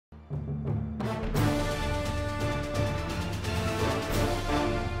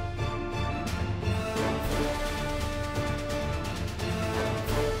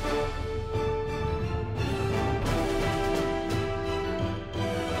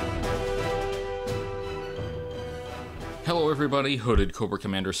Hello everybody, Hooded Cobra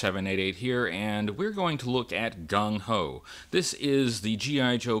Commander 788 here, and we're going to look at Gung Ho. This is the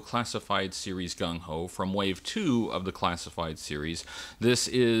G.I. Joe Classified Series Gung Ho from Wave 2 of the Classified Series. This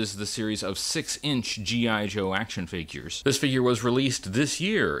is the series of 6-inch G.I. Joe action figures. This figure was released this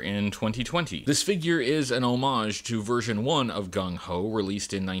year in 2020. This figure is an homage to version 1 of Gung Ho,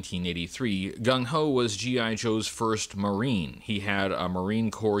 released in 1983. Gung Ho was G.I. Joe's first Marine. He had a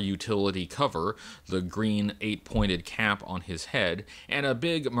Marine Corps utility cover, the green 8-pointed cap on his head, and a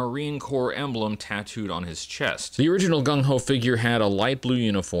big Marine Corps emblem tattooed on his chest. The original Gung Ho figure had a light blue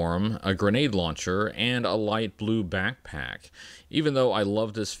uniform, a grenade launcher, and a light blue backpack. Even though I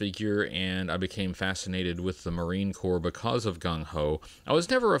love this figure and I became fascinated with the Marine Corps because of Gung Ho, I was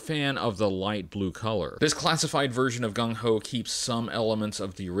never a fan of the light blue color. This classified version of Gung Ho keeps some elements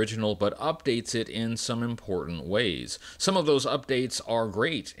of the original, but updates it in some important ways. Some of those updates are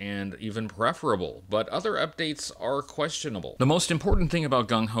great and even preferable, but other updates are questionable. The most important thing about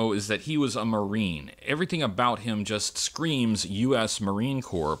Gung Ho is that he was a Marine. Everything about him just screams U.S. Marine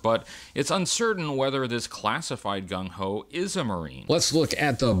Corps, but it's uncertain whether this classified Gung Ho is a Marine. Let's look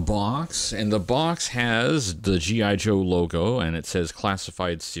at the box, and the box has the G.I. Joe logo, and it says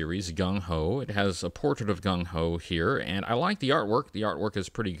Classified Series Gung Ho. It has a portrait of Gung Ho here, and I like the artwork. The artwork is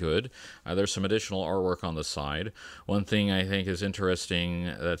pretty good. There's some additional artwork on the side. One thing I think is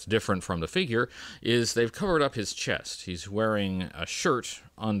interesting that's different from the figure is they've covered up his chest. He's wearing a shirt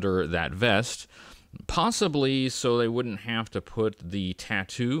under that vest, possibly so they wouldn't have to put the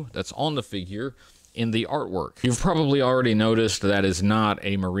tattoo that's on the figure in the artwork. You've probably already noticed that is not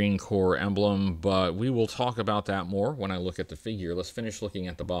a Marine Corps emblem, but we will talk about that more when I look at the figure. Let's finish looking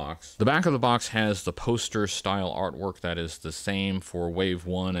at the box. The back of the box has the poster style artwork that is the same for Wave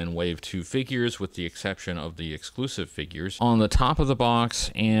 1 and Wave 2 figures, with the exception of the exclusive figures. On the top of the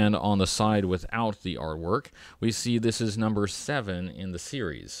box and on the side without the artwork, we see this is number 7 in the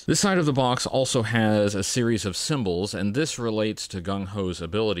series. This side of the box also has a series of symbols, and this relates to Gung Ho's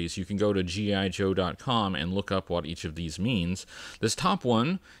abilities. You can go to GIJoe.com and look up what each of these means. This top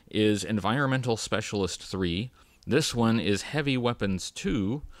one is Environmental Specialist 3. This one is Heavy Weapons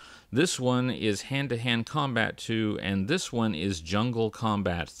 2. This one is Hand-to-Hand Combat 2, and this one is Jungle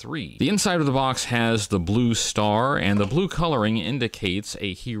Combat 3. The inside of the box has the blue star, and the blue coloring indicates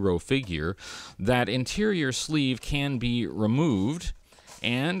a hero figure. That interior sleeve can be removed,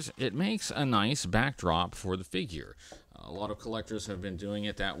 and it makes a nice backdrop for the figure. A lot of collectors have been doing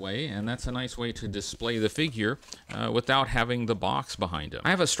it that way, and that's a nice way to display the figure without having the box behind him. I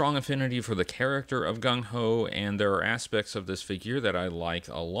have a strong affinity for the character of Gung Ho, and there are aspects of this figure that I like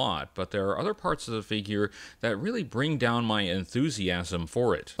a lot, but there are other parts of the figure that really bring down my enthusiasm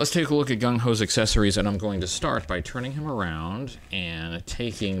for it. Let's take a look at Gung Ho's accessories, and I'm going to start by turning him around and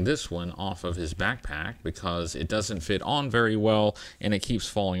taking this one off of his backpack because it doesn't fit on very well and it keeps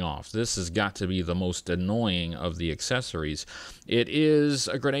falling off. This has got to be the most annoying of the accessories. It is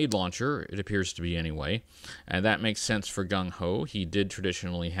a grenade launcher, it appears to be anyway, and that makes sense for Gung Ho. He did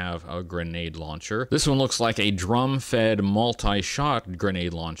traditionally have a grenade launcher. This one looks like a drum-fed multi-shot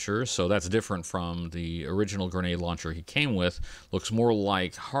grenade launcher, so that's different from the original grenade launcher he came with. Looks more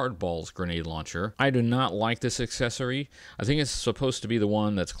like Hardball's grenade launcher. I do not like this accessory. I think it's supposed to be the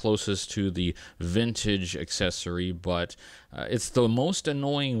one that's closest to the vintage accessory, but it's the most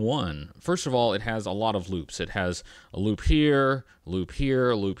annoying one. First of all, it has a lot of loops. It has a loop here, loop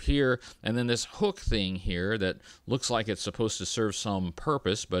here, loop here, and then this hook thing here that looks like it's supposed to serve some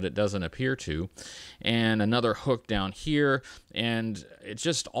purpose, but it doesn't appear to, and another hook down here, and it's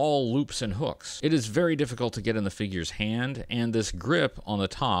just all loops and hooks. It is very difficult to get in the figure's hand, and this grip on the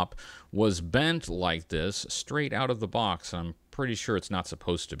top was bent like this straight out of the box. I'm pretty sure it's not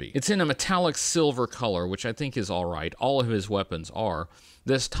supposed to be. It's in a metallic silver color, which I think is all right. All of his weapons are.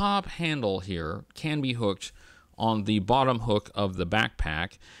 This top handle here can be hooked on the bottom hook of the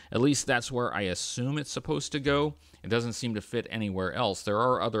backpack. At least that's where I assume it's supposed to go. It doesn't seem to fit anywhere else. There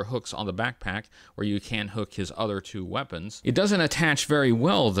are other hooks on the backpack where you can hook his other 2 weapons. It doesn't attach very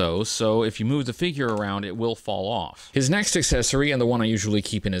well though, so if you move the figure around, it will fall off. His next accessory, and the one I usually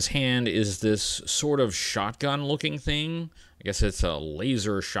keep in his hand, is this sort of shotgun looking thing. I guess it's a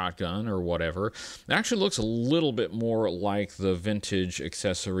laser shotgun or whatever. It actually looks a little bit more like the vintage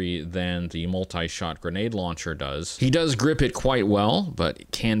accessory than the multi-shot grenade launcher does. He does grip it quite well, but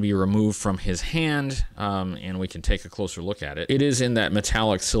it can be removed from his hand, and we can take a closer look at it. It is in that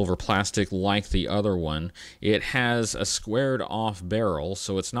metallic silver plastic like the other one. It has a squared off barrel,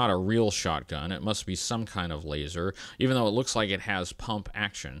 so it's not a real shotgun. It must be some kind of laser, even though it looks like it has pump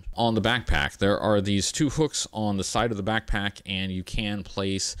action. On the backpack, there are these 2 hooks on the side of the backpack back, and you can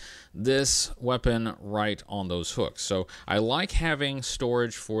place this weapon right on those hooks. So I like having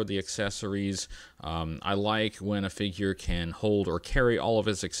storage for the accessories. I like when a figure can hold or carry all of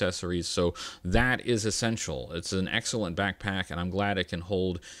its accessories, so that is essential. It's an excellent backpack, and I'm glad it can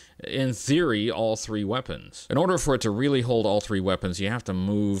hold, in theory, all 3 weapons. In order for it to really hold all 3 weapons, you have to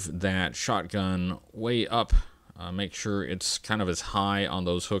move that shotgun way up. Make sure it's kind of as high on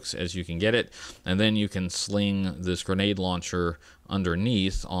those hooks as you can get it, and then you can sling this grenade launcher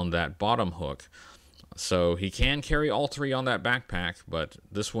underneath on that bottom hook. So he can carry all 3 on that backpack, but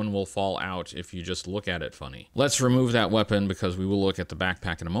this one will fall out if you just look at it funny. Let's remove that weapon because we will look at the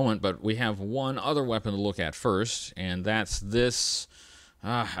backpack in a moment, but we have one other weapon to look at first, and that's this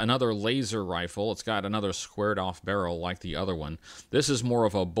another laser rifle. It's got another squared off barrel like the other one. This is more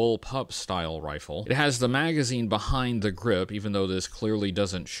of a bullpup style rifle. It has the magazine behind the grip, even though this clearly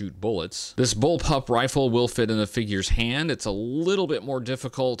doesn't shoot bullets. This bullpup rifle will fit in the figure's hand. It's a little bit more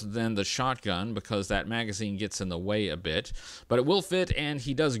difficult than the shotgun because that magazine gets in the way a bit, but it will fit, and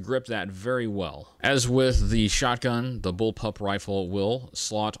he does grip that very well. As with the shotgun, the bullpup rifle will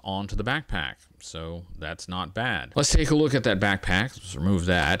slot onto the backpack, so that's not bad. Let's take a look at that backpack. Let's remove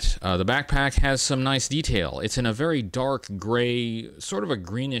that. The backpack has some nice detail. It's in a very dark gray, sort of a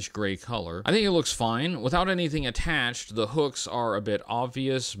greenish gray color. I think it looks fine. Without anything attached, the hooks are a bit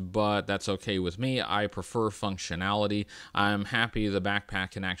obvious, but that's okay with me. I prefer functionality. I'm happy the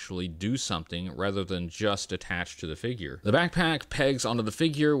backpack can actually do something rather than just attach to the figure. The backpack pegs onto the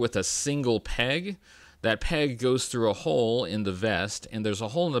figure with a single peg. That peg goes through a hole in the vest, and there's a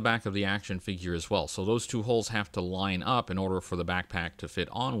hole in the back of the action figure as well. So those 2 holes have to line up in order for the backpack to fit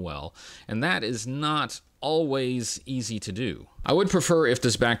on well, and that is not always easy to do. I would prefer if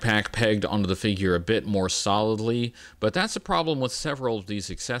this backpack pegged onto the figure a bit more solidly, but that's a problem with several of these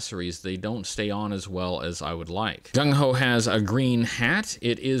accessories. They don't stay on as well as I would like. Gung Ho has a green hat.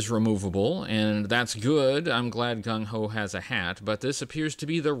 It is removable, and that's good. I'm glad Gung Ho has a hat, but this appears to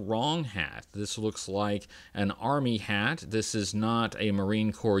be the wrong hat. This looks like an army hat. This is not a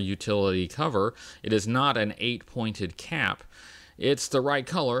Marine Corps utility cover. It is not an 8-pointed cap. It's the right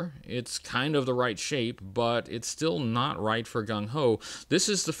color, it's kind of the right shape, but it's still not right for Gung Ho. This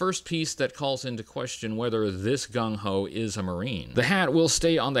is the first piece that calls into question whether this Gung Ho is a Marine. The hat will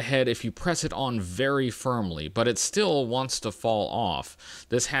stay on the head if you press it on very firmly, but it still wants to fall off.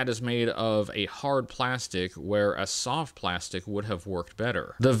 This hat is made of a hard plastic where a soft plastic would have worked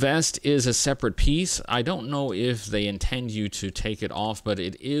better. The vest is a separate piece. I don't know if they intend you to take it off, but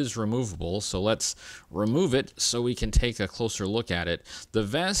it is removable, so let's remove it so we can take a closer look at it. The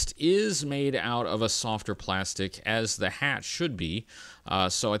vest is made out of a softer plastic, as the hat should be,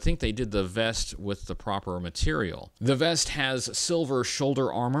 so I think they did the vest with the proper material. The vest has silver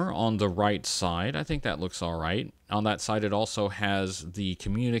shoulder armor on the right side. I think that looks all right. On that side, it also has the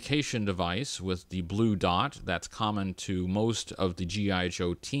communication device with the blue dot. That's common to most of the G.I.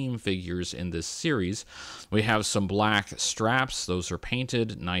 Joe team figures in this series. We have some black straps. Those are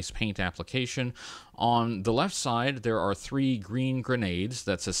painted. Nice paint application. On the left side, there are 3 green grenades.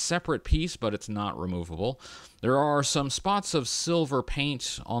 That's a separate piece, but it's not removable. There are some spots of silver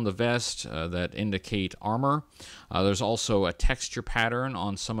paint on the vest that indicate armor. There's also a texture pattern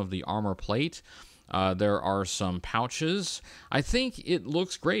on some of the armor plate. There are some pouches. I think it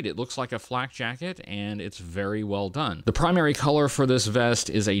looks great. It looks like a flak jacket, and it's very well done. The primary color for this vest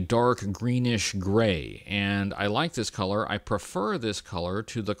is a dark greenish gray, and I like this color. I prefer this color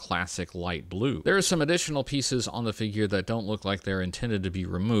to the classic light blue. There are some additional pieces on the figure that don't look like they're intended to be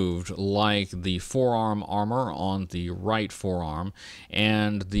removed, like the forearm armor on the right forearm,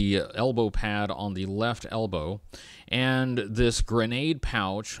 and the elbow pad on the left elbow, and this grenade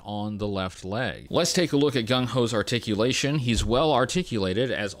pouch on the left leg. Let's take a look at Gung Ho's articulation. He's well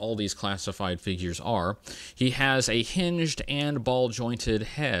articulated, as all these classified figures are. He has a hinged and ball-jointed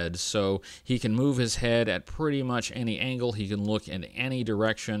head, so he can move his head at pretty much any angle. He can look in any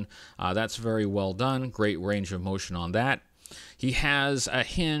direction. That's very well done. Great range of motion on that. He has a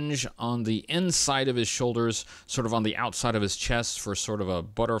hinge on the inside of his shoulders, sort of on the outside of his chest for sort of a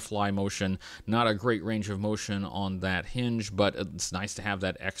butterfly motion. Not a great range of motion on that hinge, but it's nice to have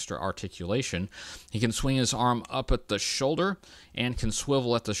that extra articulation. He can swing his arm up at the shoulder and can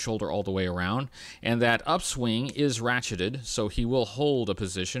swivel at the shoulder all the way around. And that upswing is ratcheted, so he will hold a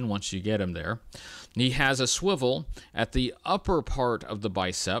position once you get him there. He has a swivel at the upper part of the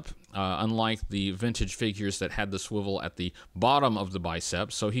bicep, unlike the vintage figures that had the swivel at the bottom of the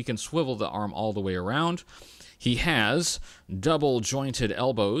bicep, so he can swivel the arm all the way around. He has double jointed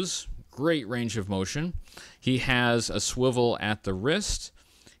elbows, great range of motion. He has a swivel at the wrist.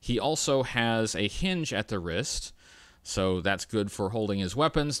 He also has a hinge at the wrist. So that's good for holding his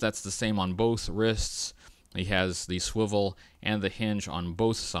weapons. That's the same on both wrists. He has the swivel and the hinge on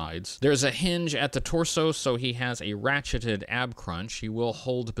both sides. There's a hinge at the torso, so he has a ratcheted ab crunch. He will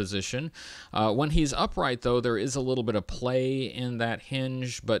hold position. When he's upright, though, there is a little bit of play in that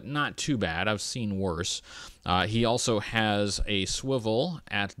hinge, but not too bad. I've seen worse. He also has a swivel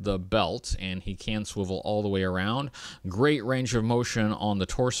at the belt, and he can swivel all the way around. Great range of motion on the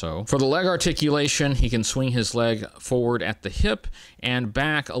torso. For the leg articulation, he can swing his leg forward at the hip and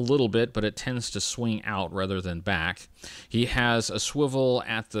back a little bit, but it tends to swing out rather than back. He has a swivel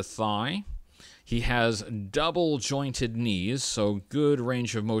at the thigh. He has double jointed knees, so good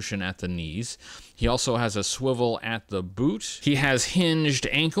range of motion at the knees. He also has a swivel at the boot. He has hinged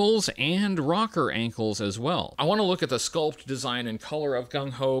ankles and rocker ankles as well. I want to look at the sculpt, design, and color of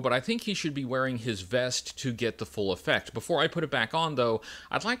Gung Ho, but I think he should be wearing his vest to get the full effect. Before I put it back on, though,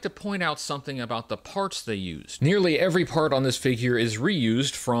 I'd like to point out something about the parts they used. Nearly every part on this figure is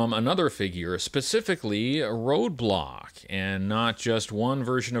reused from another figure, specifically Roadblock, and not just one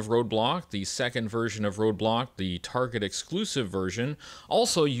version of Roadblock. The second version of Roadblock, the Target exclusive version,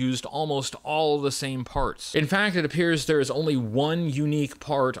 also used almost all the same parts. In fact, it appears there is only one unique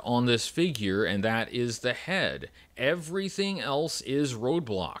part on this figure, and that is the head. Everything else is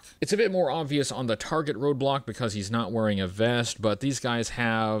Roadblock. It's a bit more obvious on the Target Roadblock because he's not wearing a vest, but these guys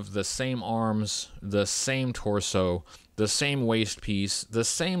have the same arms, the same torso, the same waist piece, the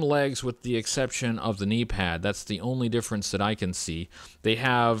same legs with the exception of the knee pad. That's the only difference that I can see. They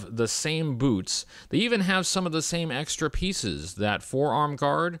have the same boots. They even have some of the same extra pieces. That forearm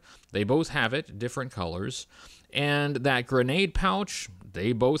guard, they both have it, different colors. And that grenade pouch,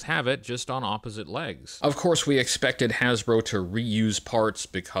 they both have it, just on opposite legs. Of course, we expected Hasbro to reuse parts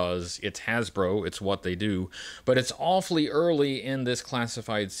because it's Hasbro, it's what they do, but it's awfully early in this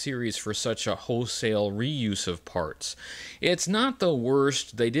classified series for such a wholesale reuse of parts. It's not the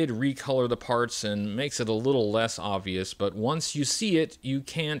worst. They did recolor the parts and makes it a little less obvious, but once you see it, you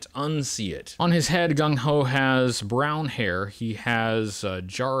can't unsee it. On his head, Gung Ho has brown hair. He has a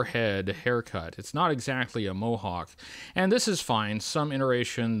jarhead haircut. It's not exactly a mohawk, and this is fine. Some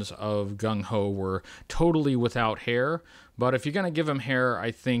iterations of Gung Ho were totally without hair, but if you're going to give him hair, I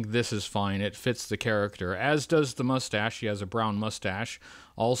think this is fine. It fits the character, as does the mustache. He has a brown mustache,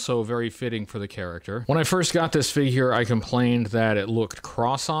 also very fitting for the character. When I first got this figure, I complained that it looked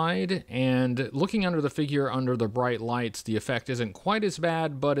cross-eyed, and looking under the figure under the bright lights, the effect isn't quite as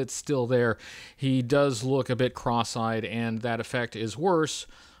bad, but it's still there. He does look a bit cross-eyed, and that effect is worse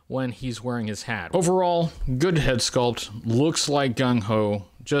when he's wearing his hat. Overall, good head sculpt, looks like Gung Ho,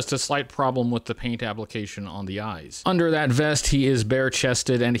 just a slight problem with the paint application on the eyes. Under that vest, he is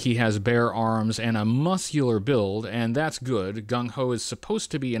bare-chested and he has bare arms and a muscular build, and that's good. Gung Ho is supposed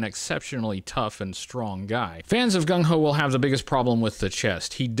to be an exceptionally tough and strong guy. Fans of Gung Ho will have the biggest problem with the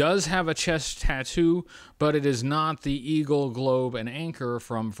chest. He does have a chest tattoo, but it is not the eagle, globe, and anchor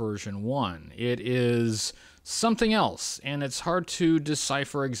from version 1. It is something else, and it's hard to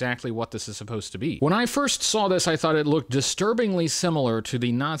decipher exactly what this is supposed to be. When I first saw this, I thought it looked disturbingly similar to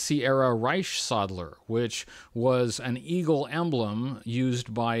the Nazi-era Reichsadler, which was an eagle emblem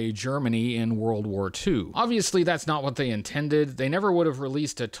used by Germany in World War II. Obviously, that's not what they intended. They never would have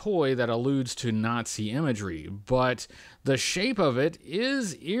released a toy that alludes to Nazi imagery, but the shape of it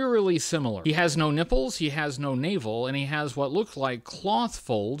is eerily similar. He has no nipples, he has no navel, and he has what look like cloth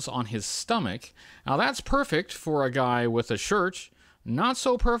folds on his stomach. Now that's perfect for a guy with a shirt. Not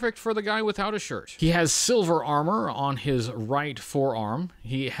so perfect for the guy without a shirt. He has silver armor on his right forearm.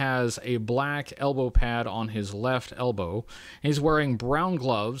 He has a black elbow pad on his left elbow. He's wearing brown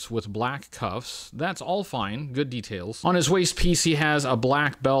gloves with black cuffs. That's all fine, good details. On his waist piece, he has a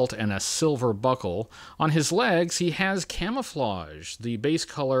black belt and a silver buckle. On his legs, he has camouflage. The base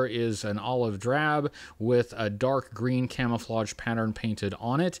color is an olive drab with a dark green camouflage pattern painted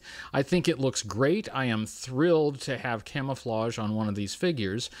on it. I think it looks great. I am thrilled to have camouflage on one of these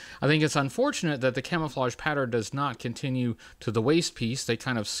figures. I think it's unfortunate that the camouflage pattern does not continue to the waist piece. They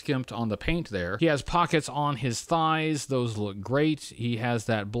kind of skimped on the paint there. He has pockets on his thighs. Those look great. He has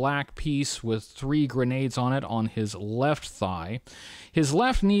that black piece with 3 grenades on it on his left thigh. His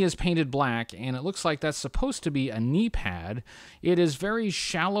left knee is painted black, and it looks like that's supposed to be a knee pad. It is very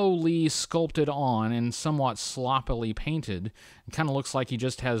shallowly sculpted on and somewhat sloppily painted. Kind of looks like he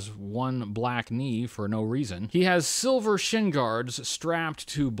just has one black knee for no reason. He has silver shin guards strapped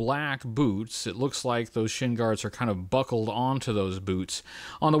to black boots. It looks like those shin guards are kind of buckled onto those boots.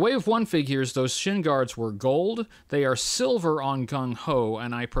 On the Wave 1 figures, those shin guards were gold. They are silver on Gung Ho,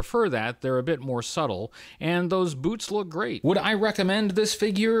 and I prefer that. They're a bit more subtle, and those boots look great. Would I recommend this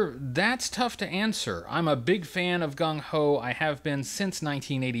figure? That's tough to answer. I'm a big fan of Gung Ho. I have been since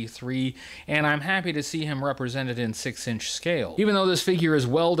 1983, and I'm happy to see him represented in 6-inch scale. Even though this figure is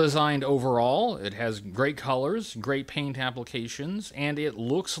well designed overall, it has great colors, great paint applications, and it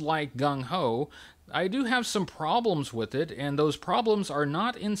looks like Gung Ho, I do have some problems with it, and those problems are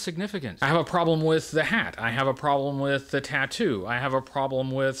not insignificant. I have a problem with the hat. I have a problem with the tattoo. I have a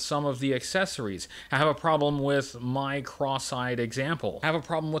problem with some of the accessories. I have a problem with my cross-eyed example. I have a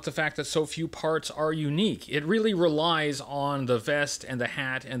problem with the fact that so few parts are unique. It really relies on the vest and the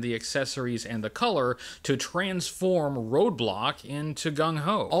hat and the accessories and the color to transform Roadblock into Gung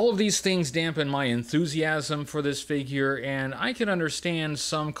Ho. All of these things dampen my enthusiasm for this figure, and I can understand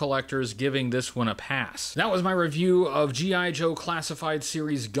some collectors giving this one a pass. That was my review of G.I. Joe Classified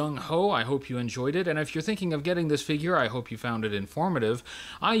Series Gung Ho. I hope you enjoyed it, and if you're thinking of getting this figure, I hope you found it informative.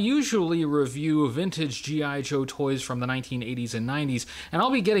 I usually review vintage G.I. Joe toys from the 1980s and 90s, and I'll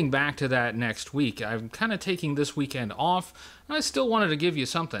be getting back to that next week. I'm kind of taking this weekend off. I still wanted to give you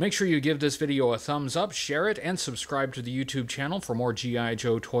something. Make sure you give this video a thumbs up, share it, and subscribe to the YouTube channel for more G.I.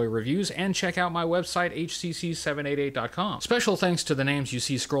 Joe toy reviews, and check out my website, HCC788.com. Special thanks to the names you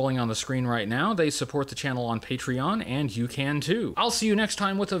see scrolling on the screen right now. They support the channel on Patreon, and you can too. I'll see you next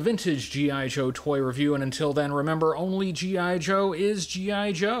time with a vintage G.I. Joe toy review, and until then, remember, only G.I. Joe is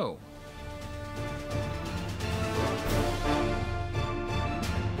G.I. Joe.